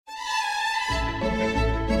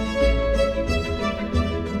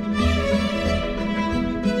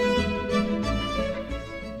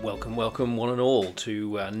welcome one and all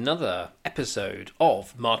to another episode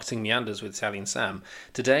of Marketing Meanders with Sally and Sam.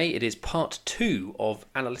 Today it is part 2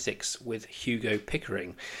 of Analytics with Hugo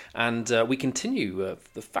Pickering, and we continue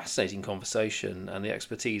the fascinating conversation and the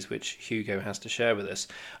expertise which Hugo has to share with us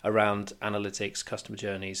around analytics, customer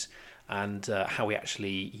journeys, and how we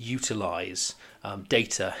actually utilise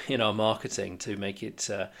data in our marketing to make it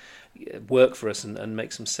work for us and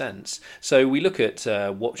make some sense. So we look at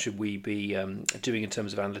what should we be doing in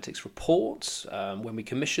terms of analytics reports when we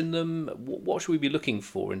commission them. What should we be looking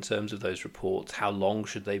for in terms of those reports? How long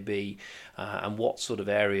should they be? And what sort of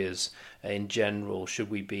areas in general should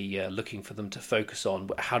we be looking for them to focus on?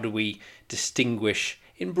 How do we distinguish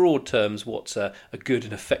in broad terms what's a good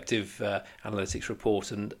and effective analytics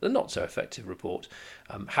report and a not so effective report?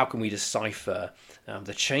 How can we decipher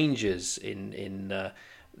the changes in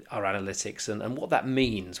our analytics and what that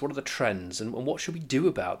means? What are the trends and what should we do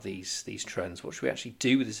about these trends? What should we actually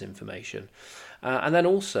do with this information? And then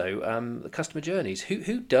also the customer journeys.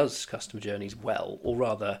 Who does customer journeys well, or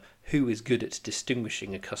rather, who is good at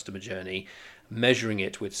distinguishing a customer journey, measuring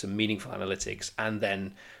it with some meaningful analytics, and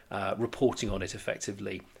then reporting on it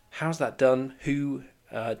effectively? How's that done? Who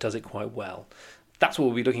does it quite well? That's what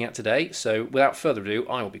we'll be looking at today. So without further ado,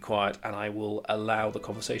 I will be quiet and I will allow the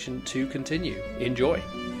conversation to continue. Enjoy.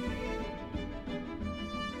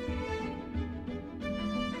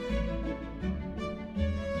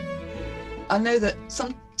 I know that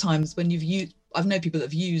sometimes when I've known people that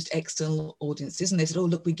have used external audiences and they said, oh,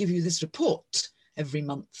 look, we give you this report every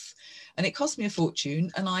month. And it cost me a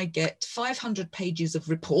fortune and I get 500 pages of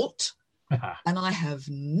report and I have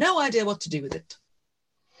no idea what to do with it.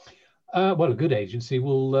 Well, a good agency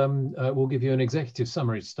will give you an executive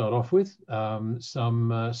summary to start off with,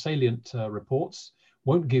 some salient reports.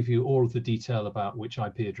 Won't give you all of the detail about which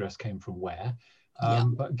IP address came from where,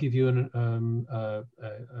 but give you an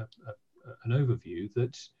overview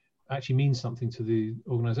that actually means something to the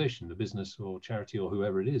organisation, the business or charity or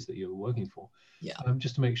whoever it is that you're working for.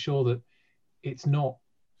 Just to make sure that it's not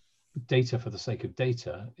data for the sake of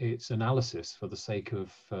data, it's analysis for the sake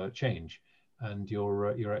of change. And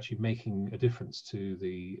you're actually making a difference to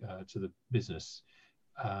the business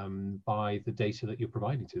by the data that you're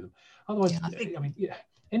providing to them. Otherwise,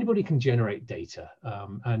 anybody can generate data,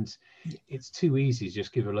 and it's too easy to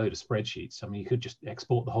just give a load of spreadsheets. I mean, you could just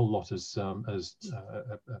export the whole lot as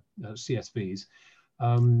CSVs,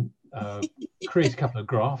 create a couple of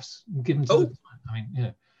graphs, and give them to the. I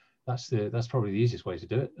mean, that's probably the easiest way to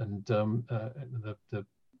do it. And the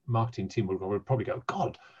marketing team will probably go,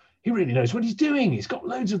 God, he really knows what he's doing. He's got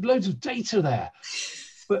loads of data there,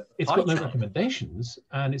 but it's got no recommendations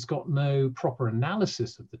and it's got no proper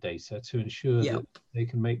analysis of the data to ensure that they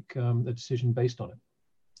can make a decision based on it.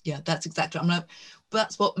 Yeah, that's exactly.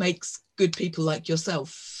 That's what makes good people like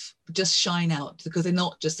yourself just shine out, because they're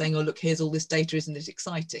not just saying, "Oh, look, here's all this data. Isn't it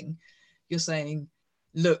exciting?" You're saying,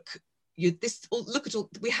 "Look, we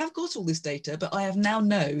have got all this data, but I have now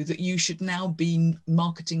know that you should now be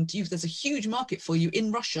marketing to you. There's a huge market for you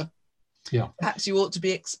in Russia. Perhaps you ought to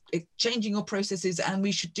be changing your processes and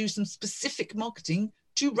we should do some specific marketing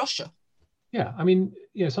to Russia." I mean,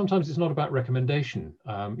 sometimes it's not about recommendation.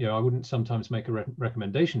 I wouldn't sometimes make a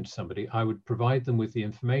recommendation to somebody. I would provide them with the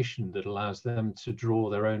information that allows them to draw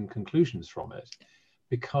their own conclusions from it,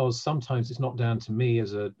 because sometimes it's not down to me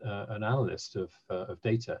as an analyst of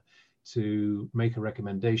data to make a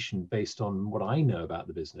recommendation based on what I know about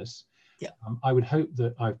the business. I would hope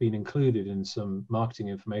that I've been included in some marketing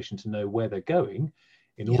information to know where they're going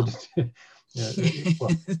in order to,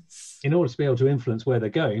 in order to be able to influence where they're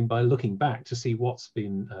going by looking back to see what's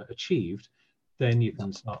been achieved. Then you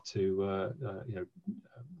can start to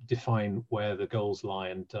define where the goals lie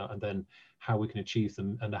and then how we can achieve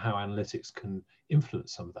them and how analytics can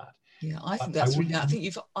influence some of that. I think that's really. I think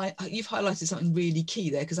you've highlighted something really key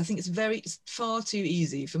there, because I think it's far too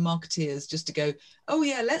easy for marketeers just to go, oh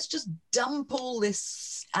yeah, let's just dump all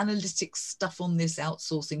this analytics stuff on this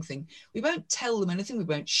outsourcing thing. We won't tell them anything. We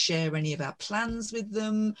won't share any of our plans with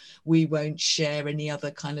them. We won't share any other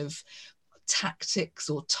kind of tactics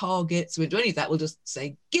or targets. We won't do any of that. We'll just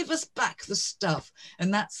say, give us back the stuff.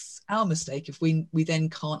 And that's our mistake if we then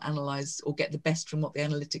can't analyze or get the best from what the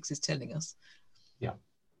analytics is telling us.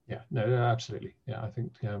 No, absolutely. I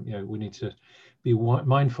think we need to be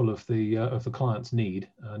mindful of the client's need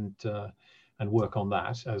and work on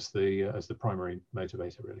that as the primary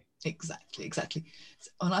motivator, really. Exactly.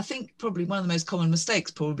 And I think probably one of the most common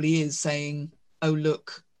mistakes probably is saying, oh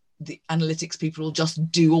look, the analytics people will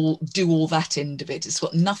just do all that end of it. It's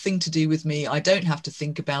got nothing to do with me. I don't have to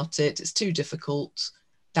think about it. It's too difficult.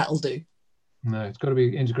 That'll do. No, it's got to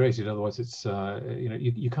be integrated. Otherwise, it's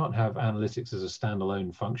you can't have analytics as a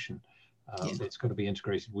standalone function. It's got to be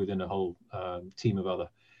integrated within a whole team of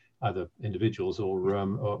either individuals or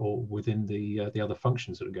within the other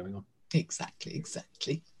functions that are going on. Exactly.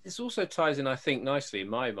 This also ties in, I think, nicely in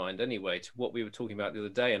my mind anyway, to what we were talking about the other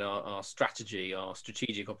day in our strategy, our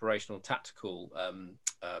strategic, operational, tactical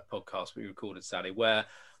podcast we recorded, Sally, where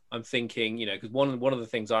I'm thinking, because one of the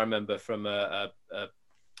things I remember from not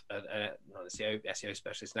an SEO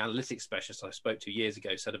specialist, an analytics specialist I spoke to years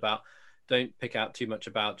ago, said about don't pick out too much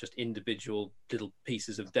about just individual little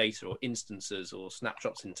pieces of data or instances or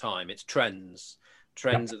snapshots in time. It's trends.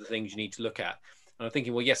 Trends are the things you need to look at. And I'm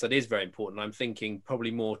thinking, well, yes, that is very important. I'm thinking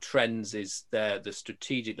probably more trends is the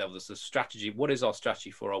strategic level, there's the strategy. What is our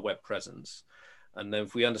strategy for our web presence? And then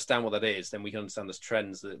if we understand what that is, then we can understand those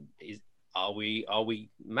trends. That is, are we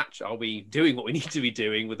doing what we need to be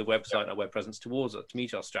doing with the website and our web presence towards it to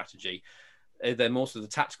meet our strategy? Then also the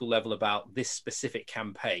tactical level about this specific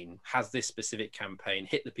campaign. Has this specific campaign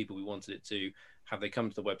hit the people we wanted it to? Have they come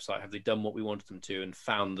to the website? Have they done what we wanted them to and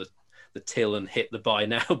found the till and hit the buy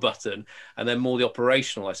now button? And then more the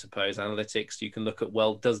operational, I suppose, analytics, you can look at,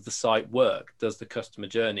 well, does the site work? Does the customer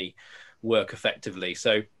journey work effectively?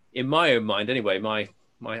 So in my own mind, anyway, my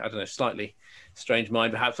I don't know, slightly strange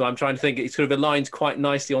mind perhaps, but I'm trying to think it sort of aligns quite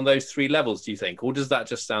nicely on those three levels, do you think? Or does that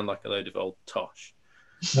just sound like a load of old tosh?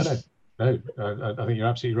 No, I think you're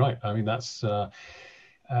absolutely right. I mean, that's I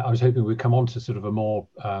was hoping we'd come on to sort of a more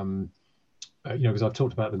because I've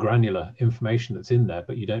talked about the granular information that's in there,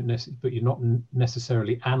 but you're not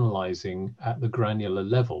necessarily analyzing at the granular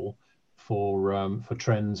level for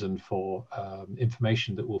trends and for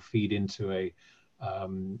information that will feed into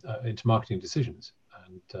into marketing decisions.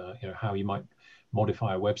 And how you might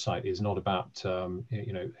modify a website is not about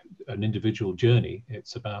an individual journey.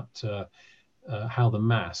 It's about how the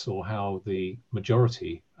mass or how the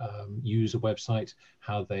majority use a website,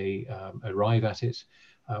 how they arrive at it,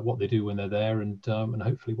 what they do when they're there, and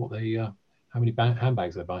hopefully how many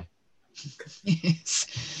handbags they buy.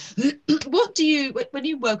 Yes. What do you, when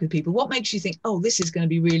you work with people, what makes you think, oh, this is going to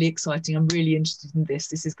be really exciting, I'm really interested in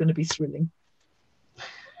this is going to be thrilling?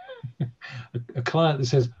 A client that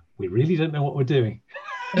says, we really don't know what we're doing.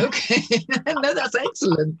 Okay. No, that's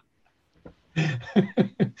excellent.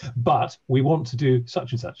 But we want to do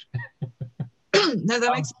such and such. No,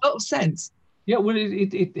 that makes a lot of sense. Yeah, well,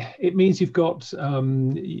 it means you've got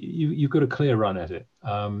you've got a clear run at it,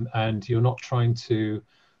 and you're not trying to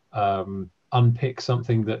unpick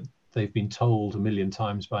something that they've been told a million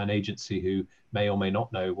times by an agency who may or may not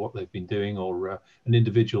know what they've been doing, or an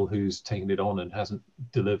individual who's taken it on and hasn't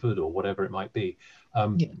delivered, or whatever it might be.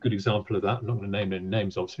 Good example of that. I'm not going to name any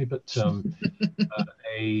names, obviously, but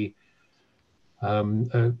a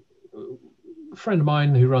friend of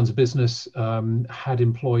mine who runs a business had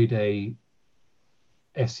employed a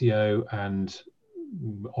SEO and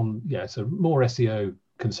so more SEO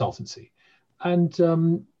consultancy,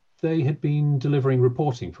 and they had been delivering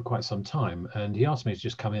reporting for quite some time, and he asked me to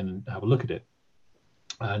just come in and have a look at it.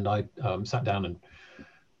 And I sat down and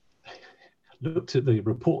looked at the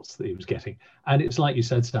reports that he was getting, and it's like you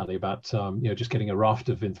said, Stanley, about just getting a raft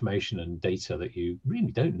of information and data that you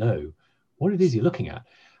really don't know what it is you're looking at,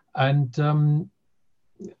 and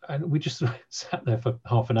we just sat there for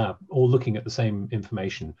half an hour, all looking at the same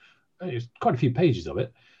information. There's quite a few pages of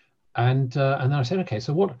it, and then I said, okay,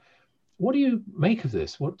 so what do you make of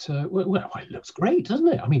this? Well, it looks great, doesn't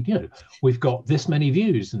it? I mean, we've got this many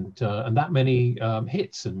views and that many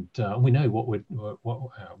hits, and we know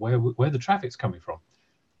where the traffic's coming from,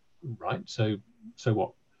 right? So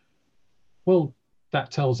what? Well,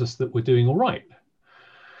 that tells us that we're doing all right.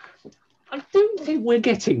 I don't think we're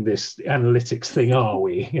getting this analytics thing, are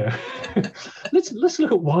we? Let's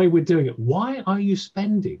look at why we're doing it. Why are you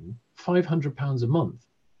spending £500 a month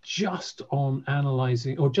just on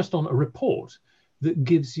analyzing, or just on a report that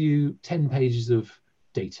gives you 10 pages of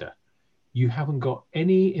data? You haven't got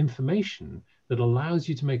any information that allows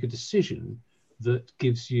you to make a decision that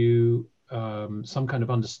gives you some kind of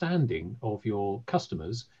understanding of your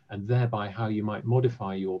customers, and thereby how you might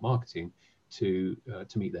modify your marketing to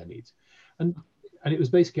meet their needs. And it was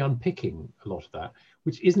basically unpicking a lot of that,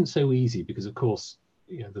 which isn't so easy because, of course,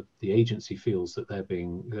 the agency feels that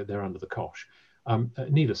they're under the cosh.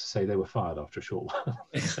 Needless to say, they were fired after a short while.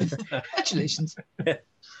 Congratulations.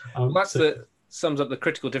 Well, sums up the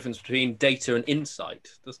critical difference between data and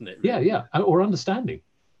insight, doesn't it? Really? Yeah, or understanding.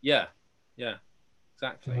 Yeah,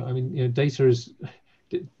 exactly. I mean, data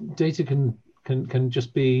can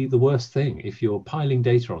just be the worst thing if you're piling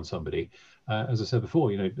data on somebody. As I said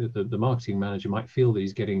before, the marketing manager might feel that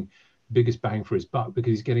he's getting biggest bang for his buck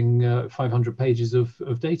because he's getting 500 pages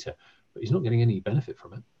of data, but he's not getting any benefit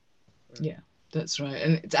from it. Yeah, that's right.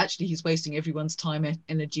 And it's actually, he's wasting everyone's time,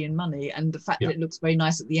 energy and money. And the fact Yeah. that it looks very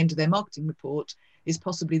nice at the end of their marketing report is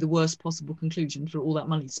possibly the worst possible conclusion for all that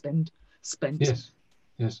money spent.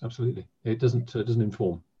 Yes, absolutely. It doesn't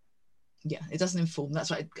inform. Yeah, it doesn't inform.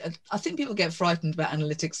 That's right. I think people get frightened about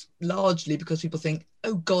analytics largely because people think,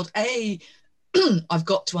 oh God, I've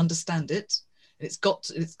got to understand it. It's got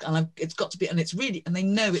to be, and it's really, and they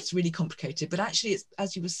know it's really complicated. But actually, it's,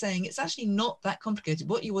 as you were saying, it's actually not that complicated.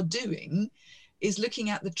 What you are doing is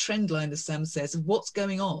looking at the trend line, as Sam says, of what's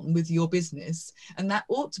going on with your business, and that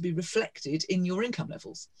ought to be reflected in your income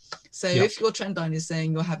levels. So if your trend line is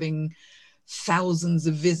saying you're having thousands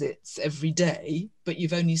of visits every day, but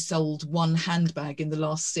you've only sold one handbag in the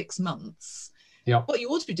last 6 months, what you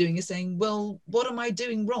ought to be doing is saying, well, what am I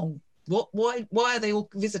doing wrong? Why are they all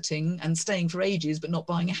visiting and staying for ages but not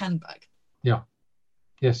buying a handbag?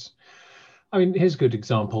 Yes. I mean, here's a good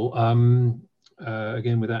example.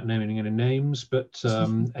 Again, without naming any names, but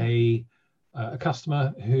a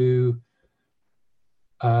customer who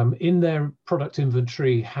in their product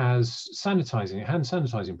inventory has hand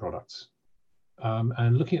sanitizing products.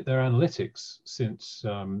 And looking at their analytics since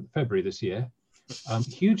February this year,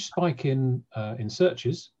 huge spike in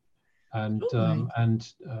searches and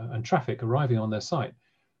traffic arriving on their site.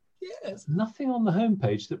 Yes. Nothing on the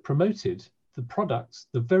homepage that promoted the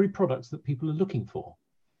very products that people are looking for.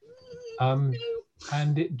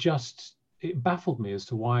 And it baffled me as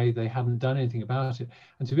to why they hadn't done anything about it.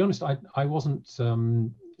 And to be honest, I wasn't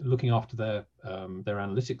looking after their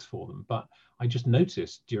analytics for them, but I just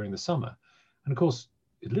noticed during the summer. And of course,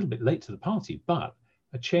 a little bit late to the party, but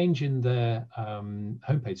a change in their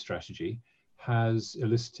homepage strategy has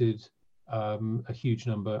elicited a huge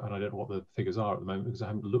number, and I don't know what the figures are at the moment because I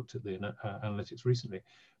haven't looked at the analytics recently,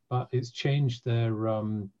 but it's changed their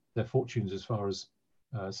fortunes as far as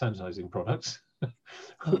sanitizing products,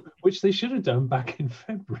 which they should have done back in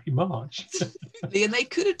February, March. Absolutely, and they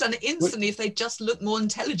could have done it instantly if they just looked more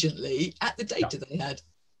intelligently at the data they had.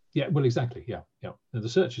 Yeah, well, exactly. Yeah. Now, the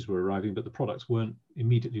searches were arriving, but the products weren't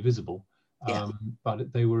immediately visible.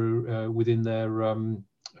 But they were within their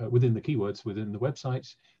within the keywords within the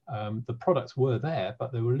website. The products were there,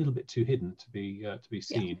 but they were a little bit too hidden to be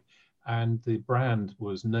seen. And the brand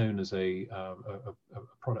was known as a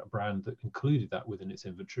product brand that included that within its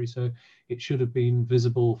inventory. So it should have been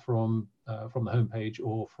visible from the homepage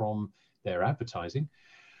or from their advertising.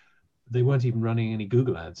 They weren't even running any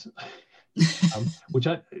Google ads. Which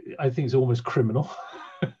I think is almost criminal.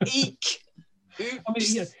 Eek. I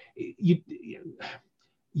mean,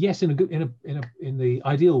 yes, in the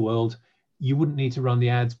ideal world, you wouldn't need to run the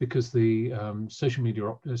ads because the search engine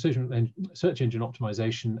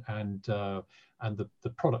optimization and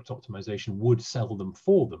the product optimization would sell them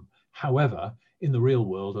for them. However, in the real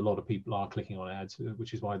world, a lot of people are clicking on ads,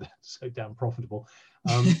 which is why they're so damn profitable.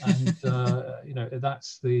 That's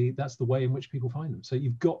the way in which people find them. So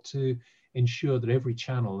you've got to ensure that every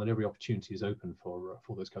channel and every opportunity is open for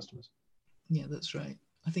those customers. Yeah, that's right.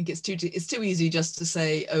 I think it's too easy just to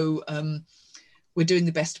say, we're doing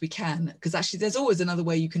the best we can, because actually there's always another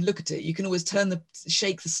way you can look at it. You can always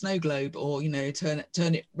shake the snow globe, or turn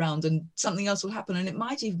it round, and something else will happen, and it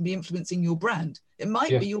might even be influencing your brand. It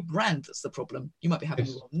might be your brand that's the problem. You might be having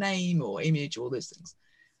the wrong name or image, all those things.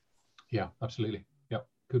 Yeah, absolutely. Yeah,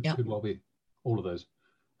 could well be all of those.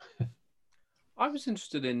 I was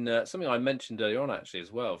interested in something I mentioned earlier on, actually,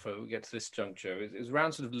 as well. Before we get to this juncture, it was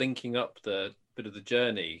around sort of linking up the bit of the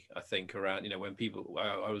journey. I think around when people,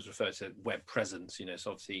 I was referred to web presence.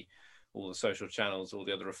 So obviously all the social channels, all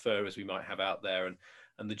the other referrers we might have out there, and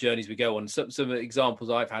the journeys we go on. Some examples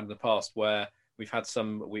I've had in the past where we've had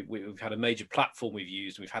we've had a major platform we've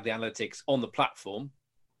used. We've had the analytics on the platform.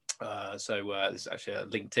 This is actually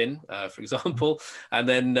LinkedIn, for example, and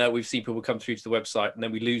then we've seen people come through to the website, and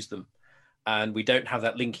then we lose them. And we don't have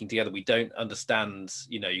that linking together. We don't understand,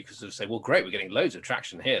 you can sort of say, well, great, we're getting loads of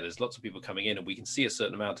traction here. There's lots of people coming in, and we can see a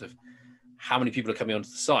certain amount of how many people are coming onto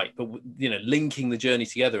the site. But, linking the journey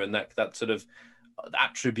together and that sort of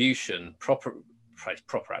attribution, proper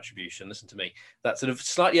attribution, listen to me, that sort of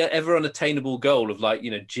slightly ever unattainable goal of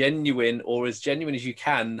genuine, or as genuine as you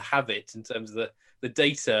can have it in terms of the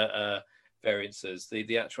data variances,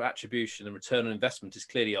 the actual attribution and return on investment is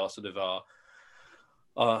clearly our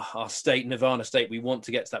state, nirvana state. We want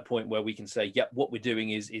to get to that point where we can say, yep, what we're doing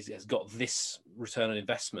has got this return on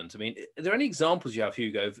investment. I mean, are there any examples you have,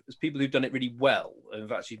 Hugo, of people who've done it really well and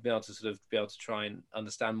have actually been able to try and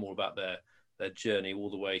understand more about their journey all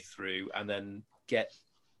the way through, and then get,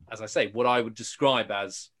 as I say, what I would describe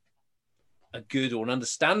as a good or an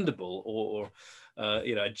understandable or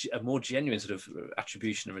a more genuine sort of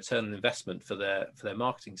attribution and return on investment for their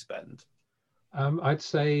marketing spend? I'd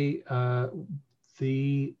say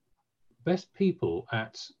the best people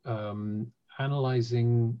at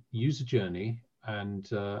analyzing user journey and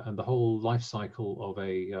the whole life cycle of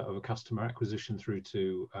a customer acquisition through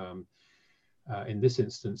to in this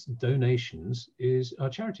instance donations are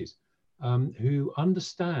charities who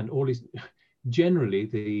understand all these. Generally,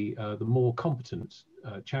 the more competent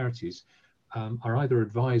charities are either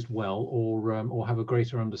advised well or have a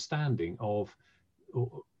greater understanding of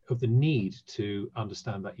the need to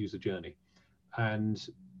understand that user journey. And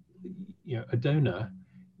a donor,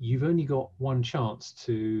 you've only got one chance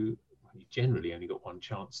to, you generally only got one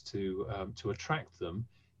chance to attract them,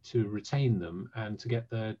 to retain them, and to get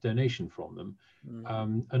their donation from them,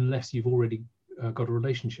 unless you've already got a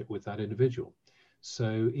relationship with that individual.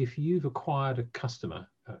 So if you've acquired a customer,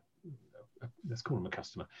 let's call them a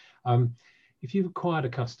customer, if you've acquired a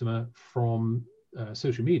customer from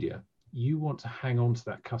social media, you want to hang on to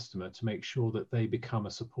that customer to make sure that they become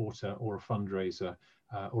a supporter or a fundraiser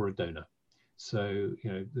or a donor. So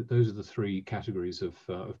those are the three categories of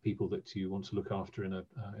people that you want to look after in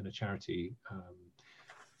a charity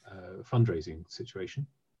fundraising situation.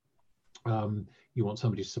 You want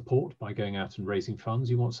somebody to support by going out and raising funds.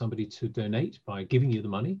 You want somebody to donate by giving you the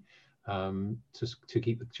money to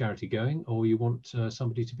keep the charity going, or you want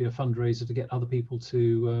somebody to be a fundraiser to get other people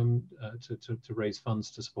to raise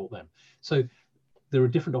funds to support them. So there are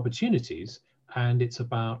different opportunities, and it's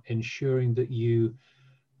about ensuring that you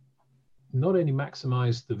not only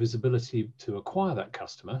maximize the visibility to acquire that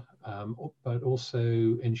customer, but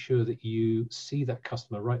also ensure that you see that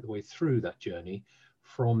customer right the way through that journey,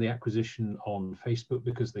 from the acquisition on Facebook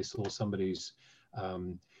because they saw somebody's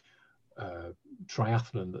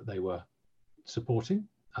triathlon that they were supporting,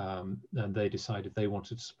 and they decided they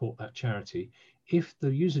wanted to support that charity. If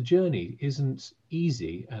the user journey isn't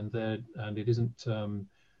easy and it isn't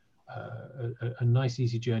a nice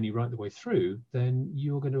easy journey right the way through, then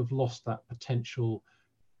you're going to have lost that potential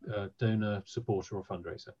donor, supporter or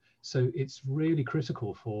fundraiser. So it's really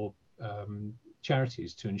critical for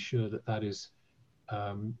charities to ensure that that is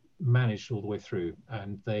managed all the way through,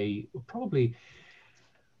 and they probably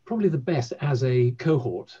the best as a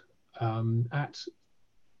cohort at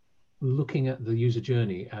looking at the user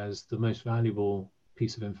journey as the most valuable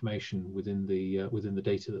piece of information within the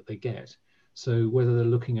data that they get. So whether they're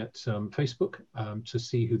looking at Facebook to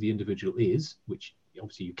see who the individual is, which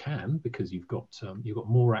obviously you can because you've got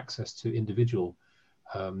more access to individual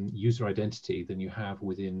user identity than you have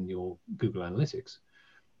within your Google Analytics.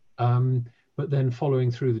 But then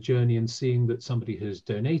following through the journey and seeing that somebody has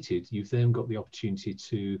donated, you've then got the opportunity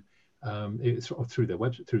to, through the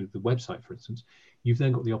website, for instance, you've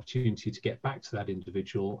then got the opportunity to get back to that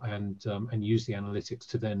individual and use the analytics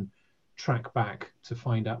to then track back to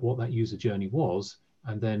find out what that user journey was,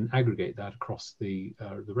 and then aggregate that across the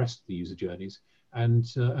rest of the user journeys and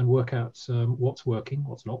work out what's working,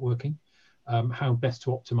 what's not working, how best to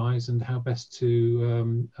optimize, and how best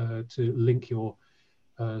to link your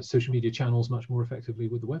social media channels much more effectively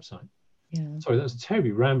with the website. Yeah. Sorry, that was a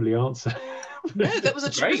terribly rambly answer. No, that was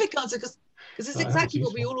a terrific answer because it's exactly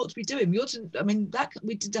what we all ought to be doing. We ought to. I mean,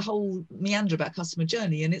 we did the whole meander about customer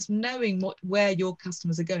journey, and it's knowing where your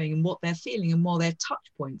customers are going and what they're feeling and what their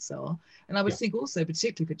touch points are. And I would think also,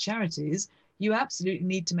 particularly for charities, you absolutely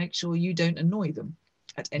need to make sure you don't annoy them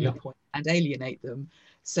at any point and alienate them.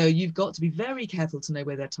 So you've got to be very careful to know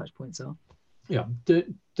where their touch points are. Yeah,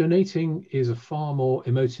 donating is a far more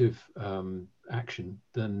emotive action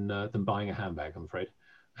than buying a handbag, I'm afraid.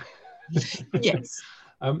 Yes.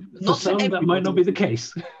 For some, that might not be the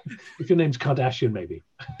case. If your name's Kardashian, maybe.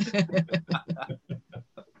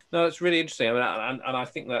 No, it's really interesting. I mean, and I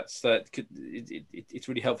think it's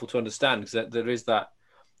really helpful to understand because there is that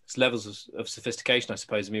levels of sophistication, I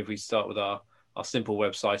suppose. I mean, if we start with our simple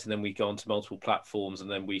website and then we go on to multiple platforms and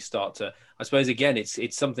then we start to, I suppose, again,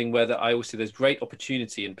 it's something where I always say there's great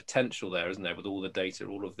opportunity and potential there, isn't there, with all the data,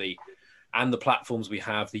 all of the platforms we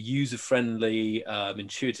have, the user-friendly,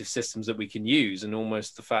 intuitive systems that we can use, and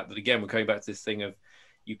almost the fact that, again, we're going back to this thing of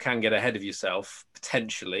you can get ahead of yourself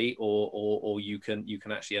potentially, or you can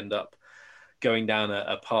actually end up going down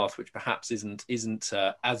a path which perhaps isn't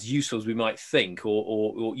as useful as we might think,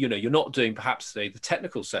 or you're not doing perhaps the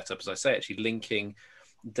technical setup, as I say, actually linking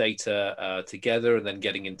data together and then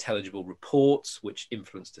getting intelligible reports which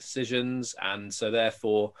influence decisions. And so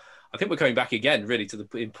therefore I think we're coming back again really to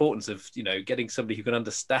the importance of getting somebody who can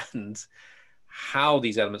understand how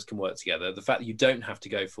these elements can work together, the fact that you don't have to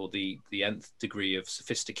go for the nth degree of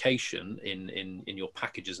sophistication in your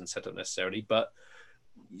packages and setup necessarily, but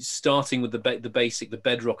starting with the basic, the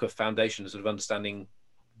bedrock of foundation, sort of understanding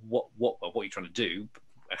what you're trying to do,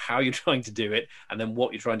 how you're trying to do it, and then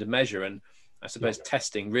what you're trying to measure. And I suppose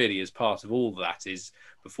testing really is part of all that. Is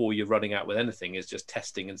before you're running out with anything, is just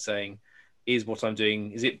testing and saying, is what I'm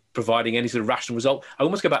doing, is it providing any sort of rational result? I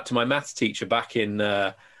almost go back to my maths teacher back in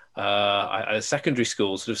secondary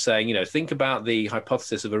school, sort of saying, think about the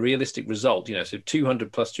hypothesis of a realistic result, so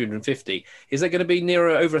 200 plus 250, is it going to be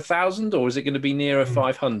nearer over 1,000 or is it going to be nearer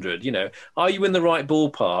 500? Are you in the right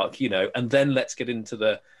ballpark? And then let's get into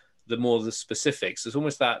the more the specifics. It's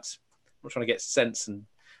almost that I'm trying to get sense and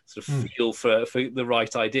sort of feel for the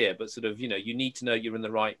right idea, but sort of, you need to know you're in the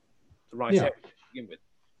right area to begin with.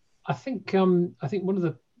 I think one of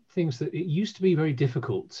the things that it used to be very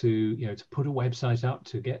difficult to put a website up,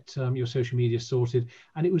 to get your social media sorted,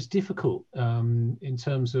 and it was difficult in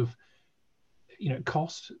terms of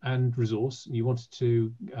cost and resource. You wanted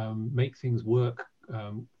to make things work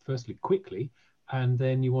firstly quickly, and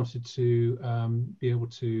then you wanted to be able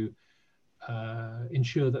to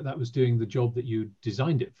ensure that was doing the job that you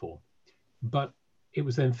designed it for. But it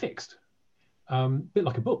was then fixed, a bit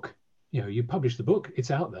like a book. You publish the book,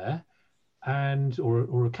 it's out there, and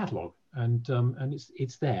or a catalog, and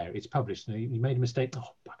it's there, it's published. You made a mistake.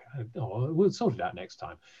 We'll sort it out next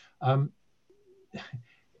time.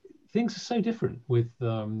 Things are so different with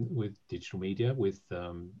digital media, with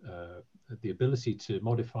the ability to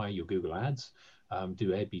modify your Google Ads,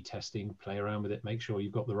 do A/B testing, play around with it, make sure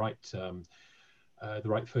you've got the right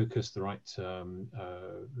focus, the right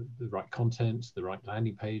content, the right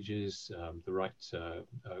landing pages, the right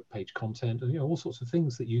page content, and all sorts of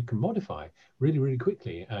things that you can modify really, really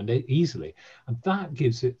quickly and easily. And that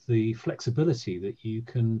gives it the flexibility that you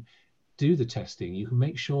can do the testing. You can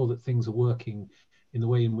make sure that things are working in the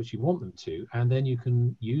way in which you want them to, and then you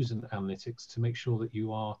can use an analytics to make sure that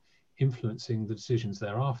you are influencing the decisions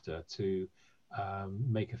thereafter to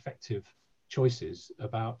make effective choices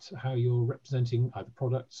about how you're representing either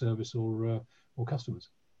product, service, or customers.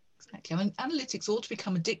 Exactly. I mean, analytics ought to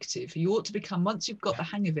become addictive. You ought to become, once you've got the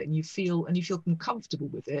hang of it and you feel comfortable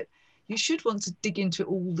with it, you should want to dig into it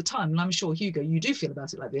all the time. And I'm sure, Hugo, you do feel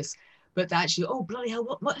about it like this. But actually, oh, bloody hell,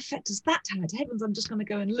 what effect has that had? Heavens, I'm just going to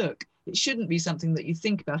go and look. It shouldn't be something that you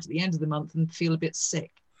think about at the end of the month and feel a bit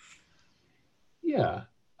sick. Yeah.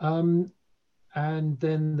 And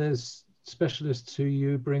then there's specialists who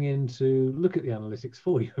you bring in to look at the analytics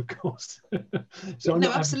for you, of course. So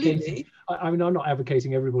absolutely. I'm not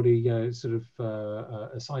advocating everybody sort of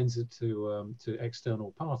assigns it to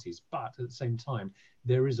external parties, but at the same time,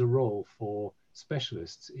 there is a role for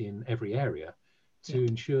specialists in every area to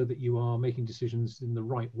ensure that you are making decisions in the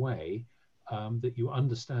right way, that you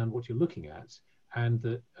understand what you're looking at, and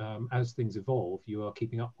that as things evolve, you are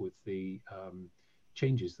keeping up with the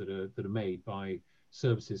changes that are made by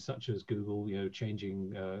services such as Google,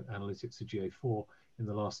 changing analytics to GA4 in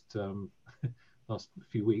the last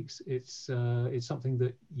few weeks. It's something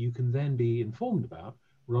that you can then be informed about,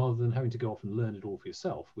 rather than having to go off and learn it all for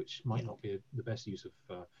yourself, which might not be the best use of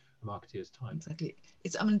a marketeer's time. Exactly.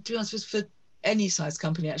 To be honest, for any size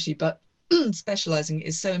company actually, but specializing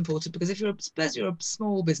is so important, because if you're a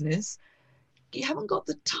small business, you haven't got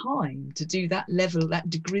the time to do that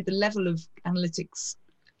degree, the level of analytics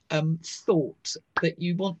thought that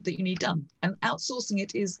you need done. And outsourcing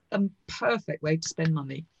it is a perfect way to spend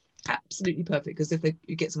money. Absolutely perfect, because if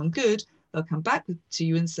you get someone good, they'll come back to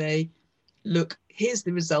you and say, look, here's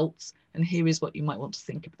the results, and here is what you might want to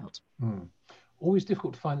think about. Always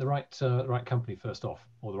difficult to find the right company first off,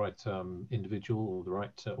 or the right individual, or the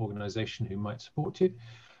right organization who might support you.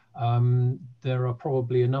 There are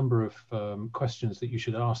probably a number of questions that you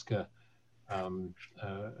should ask an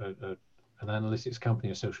analytics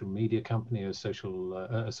company, a social media company, an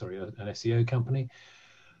SEO company.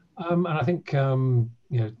 And I think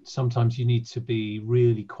sometimes you need to be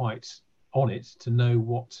really quite on it to know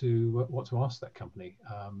what to ask that company,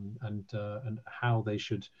 and how they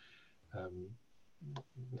should,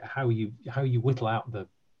 how you whittle out the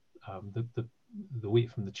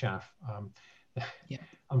wheat from the chaff.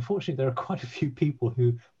 Unfortunately, there are quite a few people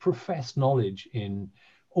who profess knowledge in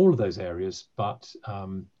all of those areas, but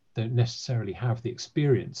don't necessarily have the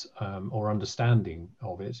experience or understanding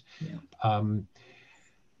of it.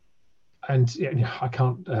 And I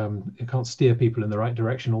can't steer people in the right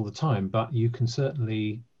direction all the time, but you can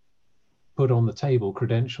certainly put on the table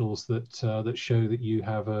credentials that show that you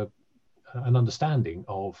have an understanding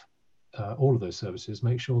of all of those services.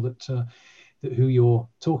 Make sure that who you're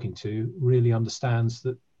talking to really understands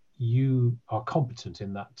that you are competent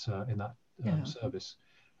in that service.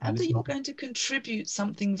 And that you're going to contribute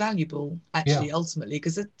something valuable, actually, ultimately,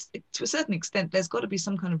 because to a certain extent, there's got to be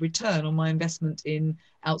some kind of return on my investment in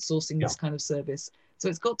outsourcing this kind of service. So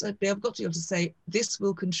I've got to be able to say, this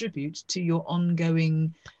will contribute to your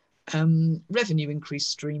ongoing revenue increase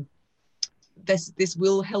stream. This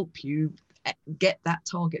will help you get that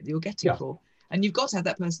target that you're getting for. And you've got to have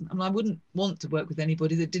that person. I wouldn't want to work with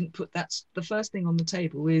anybody that didn't put that. The first thing on the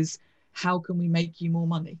table is, how can we make you more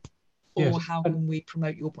money? Or how can we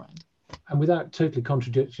promote your brand? And without totally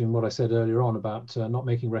contradicting what I said earlier on about not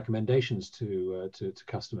making recommendations to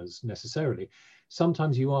customers necessarily,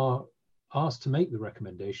 sometimes you are asked to make the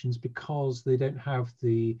recommendations because they don't have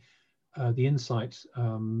the insight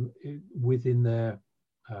within their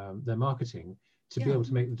marketing to be able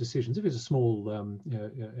to make the decisions. If it's a small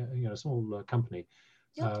small company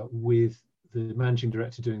with the managing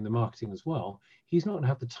director doing the marketing as well, he's not going to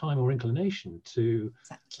have the time or inclination to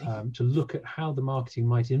look at how the marketing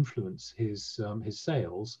might influence his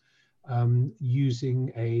sales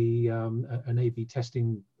using an A/B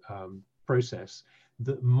testing process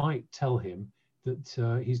that might tell him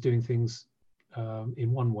that he's doing things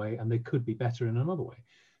in one way and they could be better in another way.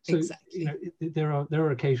 So there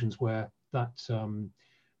are occasions where that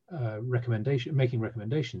making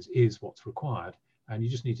recommendations is what's required. And you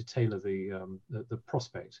just need to tailor the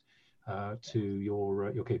prospect to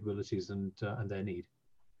your capabilities and their need.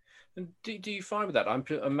 And do you find with that? I'm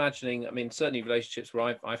imagining. I mean, certainly relationships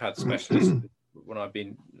where I've had specialists when I've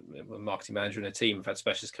been a marketing manager in a team. I've had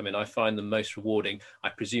specialists come in. I find them most rewarding. I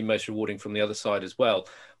presume most rewarding from the other side as well,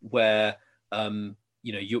 where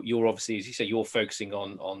you're obviously, as you say, you're focusing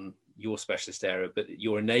on your specialist area, but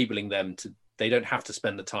you're enabling them to. They don't have to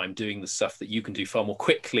spend the time doing the stuff that you can do far more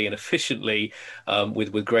quickly and efficiently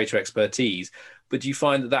with greater expertise. But do you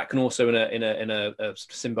find that can also in a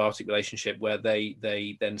symbiotic relationship where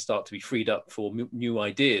they then start to be freed up for new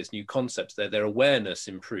ideas, new concepts, their awareness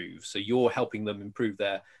improves. So you're helping them improve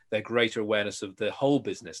their greater awareness of the whole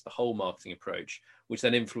business, the whole marketing approach, which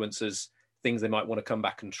then influences things they might want to come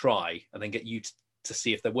back and try and then get you to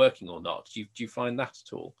see if they're working or not. Do you find that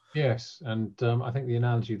at all? Yes, and I think the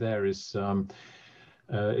analogy there is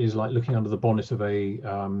like looking under the bonnet of a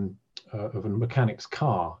mechanic's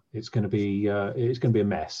car. It's going to be a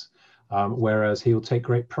mess. Whereas he'll take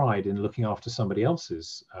great pride in looking after somebody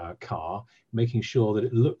else's car, making sure that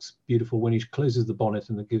it looks beautiful when he closes the bonnet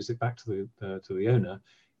and then gives it back to the owner.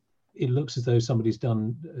 It looks as though somebody's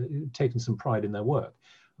taken some pride in their work.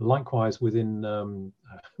 Likewise, within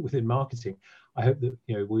marketing, I hope that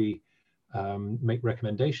we make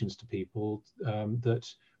recommendations to people that,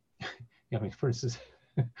 I mean, for instance,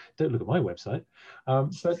 don't look at my website,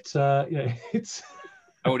 but it's.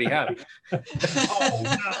 I already have.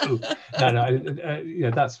 Oh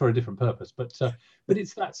no, that's for a different purpose. But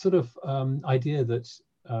it's that sort of idea that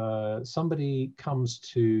somebody comes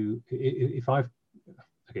to.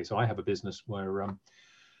 So I have a business where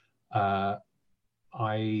I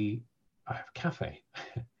have a cafe,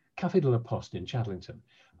 Café de la Poste in Chadlington.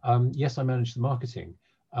 Yes, I manage the marketing,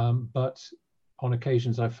 but on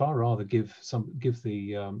occasions I far rather give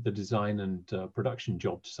the design and production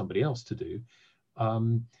job to somebody else to do,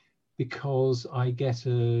 because I get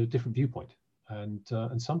a different viewpoint, and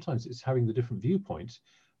sometimes it's having the different viewpoint,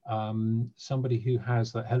 somebody who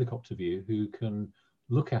has that helicopter view who can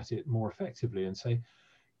look at it more effectively and say,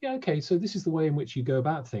 yeah, okay, so this is the way in which you go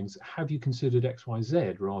about things. Have you considered X, Y,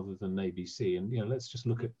 Z rather than A, B, C? And let's just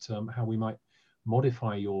look at how we might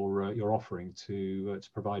modify your offering to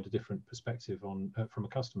provide a different perspective on from a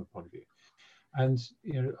customer point of view. And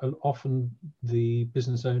often the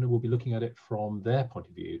business owner will be looking at it from their point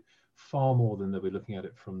of view far more than they'll be looking at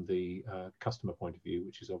it from the customer point of view,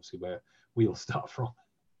 which is obviously where we all start from.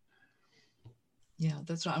 Yeah,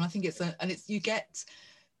 that's right. And I think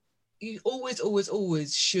you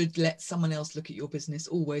always should let someone else look at your business,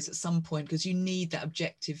 always at some point, because you need that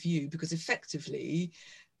objective view, because effectively,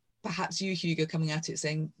 perhaps you, Hugo, coming at it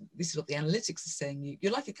saying, this is what the analytics is saying,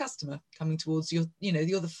 you're like a customer coming towards you,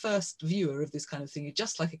 you're the first viewer of this kind of thing. You're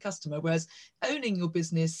just like a customer, whereas owning your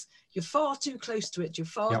business, you're far too close to it, you're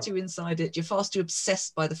far too inside it, you're far too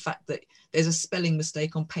obsessed by the fact that there's a spelling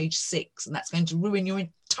mistake on page 6 and that's going to ruin your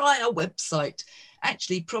entire website.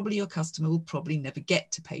 Actually, probably your customer will probably never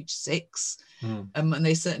get to page 6, and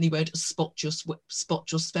they certainly won't spot your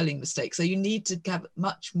spelling mistake. So you need to have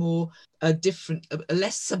much more a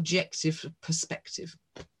less subjective perspective.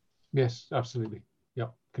 Yes, absolutely. Yeah,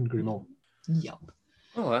 couldn't agree more. Yep.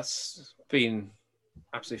 Oh, that's been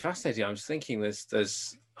absolutely fascinating. I was thinking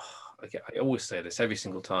there's I always say this every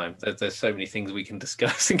single time. There's so many things we can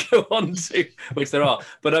discuss and go on to, which there are.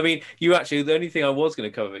 But I mean, the only thing I was going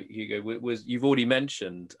to cover, Hugo, was you've already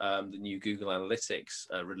mentioned the new Google Analytics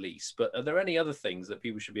release. But are there any other things that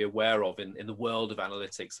people should be aware of in the world of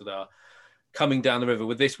analytics that are coming down the river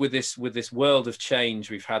with this world of change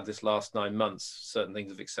we've had this last 9 months? Certain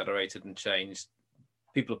things have accelerated and changed.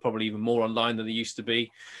 People are probably even more online than they used to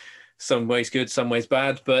be. Some ways good, some ways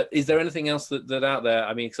bad. But is there anything else that out there?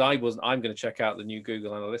 I mean, because I'm going to check out the new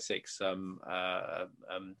Google Analytics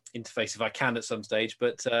interface if I can at some stage.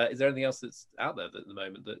 But is there anything else that's out there at the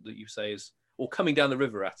moment that you say is or coming down the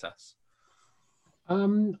river at us?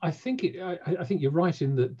 I think you're right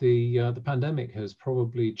in that the pandemic has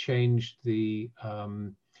probably changed the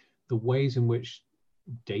ways in which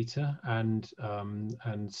data and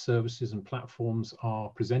services and platforms are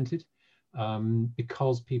presented.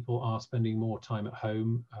 Because people are spending more time at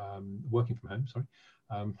home, working from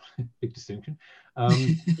home, big distinction.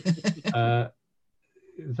 That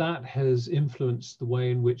has influenced the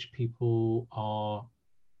way in which people are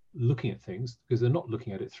looking at things, because they're not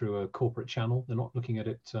looking at it through a corporate channel. They're not looking at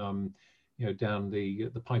it, down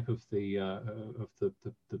the pipe of the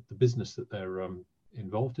business that they're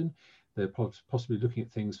involved in. They're possibly looking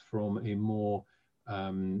at things from a more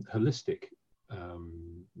holistic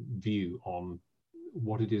view on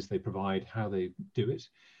what it is they provide, how they do it,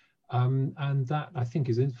 and that I think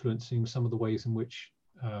is influencing some of the ways in which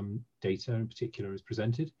data in particular is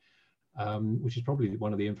presented, which is probably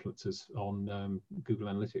one of the influences on Google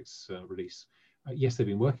Analytics release. Yes, they've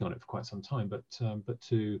been working on it for quite some time, but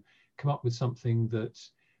to come up with something that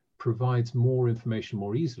provides more information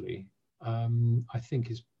more easily, I think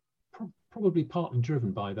is probably partly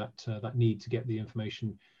driven by that need to get the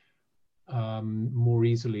information more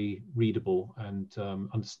easily readable and a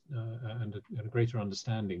greater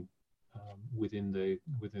understanding within their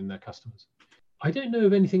customers. I don't know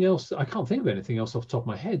of anything else. I can't think of anything else off the top of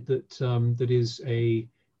my head that is a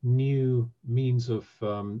new means of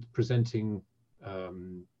presenting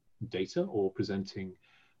data or presenting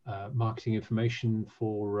marketing information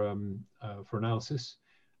for analysis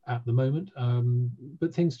at the moment,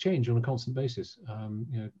 but things change on a constant basis.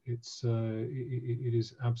 It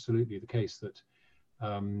is absolutely the case that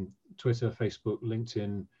Twitter, Facebook,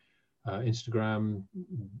 LinkedIn, Instagram,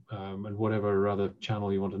 and whatever other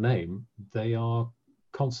channel you want to name, they are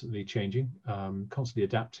constantly changing, constantly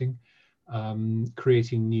adapting,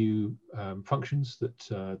 creating new functions that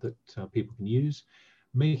people can use,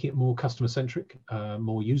 making it more customer-centric,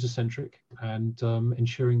 more user-centric, and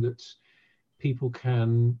ensuring that people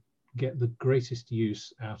can get the greatest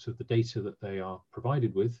use out of the data that they are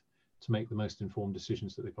provided with to make the most informed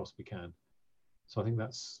decisions that they possibly can. So I think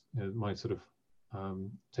that's my sort of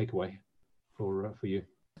takeaway for you.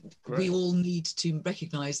 Great. We all need to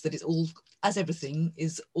recognise that it's all, as everything,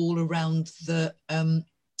 is all around the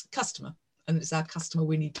customer, and it's our customer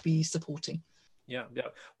we need to be supporting. Yeah.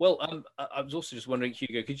 Well, I was also just wondering,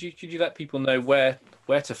 Hugo, could you let people know where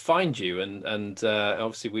to find you? And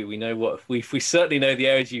obviously we know what we certainly know the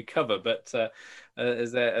areas you cover, but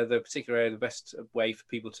is there a particular area the best way for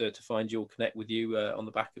people to find you or connect with you on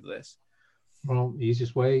the back of this? Well, the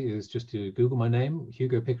easiest way is just to Google my name,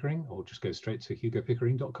 Hugo Pickering, or just go straight to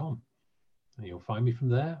hugopickering.com. And you'll find me from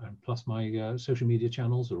there. And plus my social media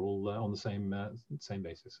channels are all on the same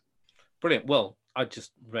basis. Brilliant. Well, it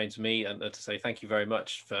just remains me and to say thank you very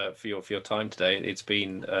much for your time today. It's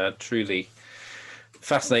been truly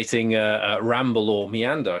fascinating ramble, or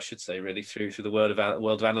meander, I should say, really through the world of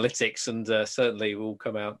analytics, and certainly we'll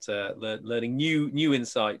come out learning new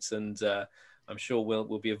insights, and I'm sure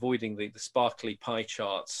we'll be avoiding the sparkly pie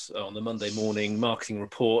charts on the Monday morning marketing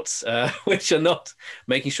reports, which are not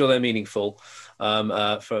making sure they're meaningful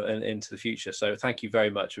into the future. So thank you very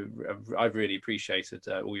much. I've really appreciated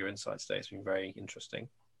all your insights today. It's been very interesting.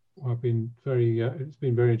 Well, it's been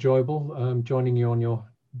very enjoyable joining you on your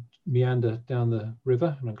meander down the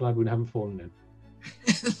river, and I'm glad we haven't fallen in.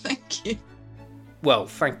 Thank you. Well,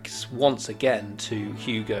 thanks once again to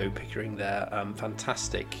Hugo Pickering there.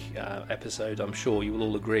 Fantastic episode, I'm sure you will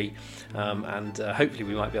all agree. And hopefully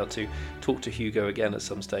we might be able to talk to Hugo again at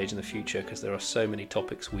some stage in the future, because there are so many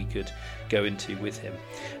topics we could go into with him.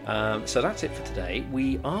 So that's it for today.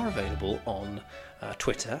 We are available on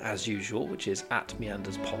Twitter as usual, which is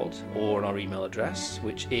 @meanderspod, or on our email address,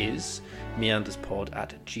 which is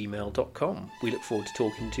meanderspod@gmail.com. We look forward to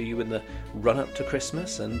talking to you in the run up to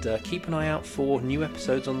Christmas, and keep an eye out for new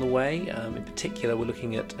episodes on the way. In particular, we're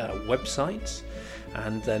looking at websites,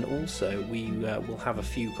 And then also we will have a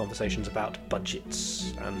few conversations about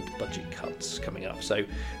budgets and budget cuts coming up. So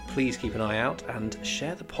please keep an eye out and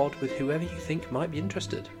share the pod with whoever you think might be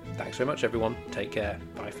interested. Thanks very much, everyone. Take care.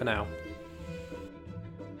 Bye for now.